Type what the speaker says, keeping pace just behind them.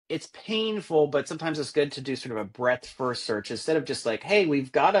it's painful, but sometimes it's good to do sort of a breadth first search instead of just like, hey,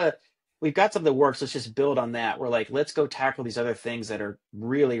 we've got something that works. Let's just build on that. We're like, let's go tackle these other things that are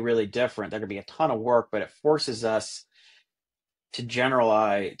really, really different. They're going to be a ton of work, but it forces us to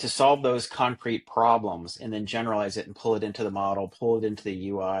generalize, to solve those concrete problems and then generalize it and pull it into the model, pull it into the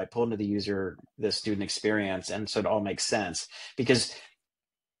UI, pull it into the user, the student experience. And so it all makes sense. Because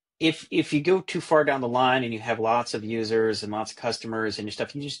if you go too far down the line and you have lots of users and lots of customers and your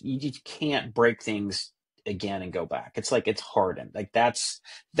stuff, you just can't break things again and go back. It's like it's hardened. Like that's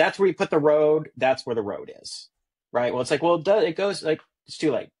where you put the road. That's where the road is, right? Well, it's like, well, it goes like it's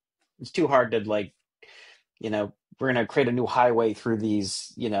too late. It's too hard to like, we're gonna create a new highway through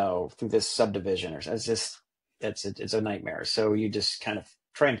these, through this subdivision, or it's just it's a nightmare. So you just kind of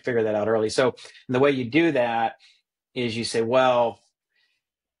try and figure that out early. So the way you do that is you say, well,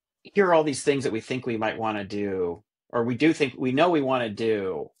 here are all these things that we think we might want to do, or we do think we know we want to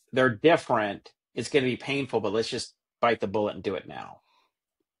do. They're different. It's going to be painful, but let's just bite the bullet and do it now.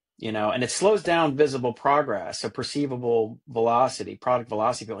 And it slows down visible progress, so perceivable velocity, product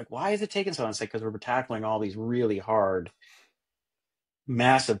velocity. People are like, why is it taking so long? It's like because we're tackling all these really hard,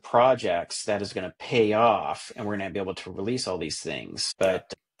 massive projects that is going to pay off, and we're going to be able to release all these things. Yeah,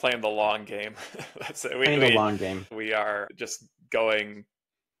 But playing the long game. That's it. playing the long game. We are just going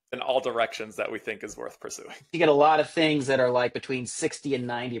in all directions that we think is worth pursuing. You get a lot of things that are like between 60 and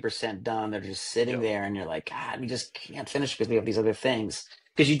 90% done. They're just sitting Yep. there, and you're like, God, we just can't finish because we have these other things.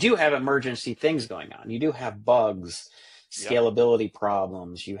 Because you do have emergency things going on. You do have bugs, Yep. scalability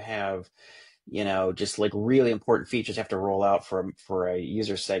problems. You have, just like really important features you have to roll out for a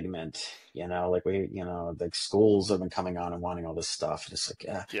user segment. Like like schools have been coming on and wanting all this stuff. Just like,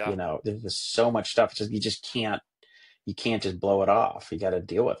 Yeah. there's just so much stuff. It's just, you can't just blow it off. You got to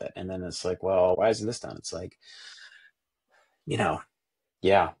deal with it. And then it's like, well, why isn't this done? It's like, yeah.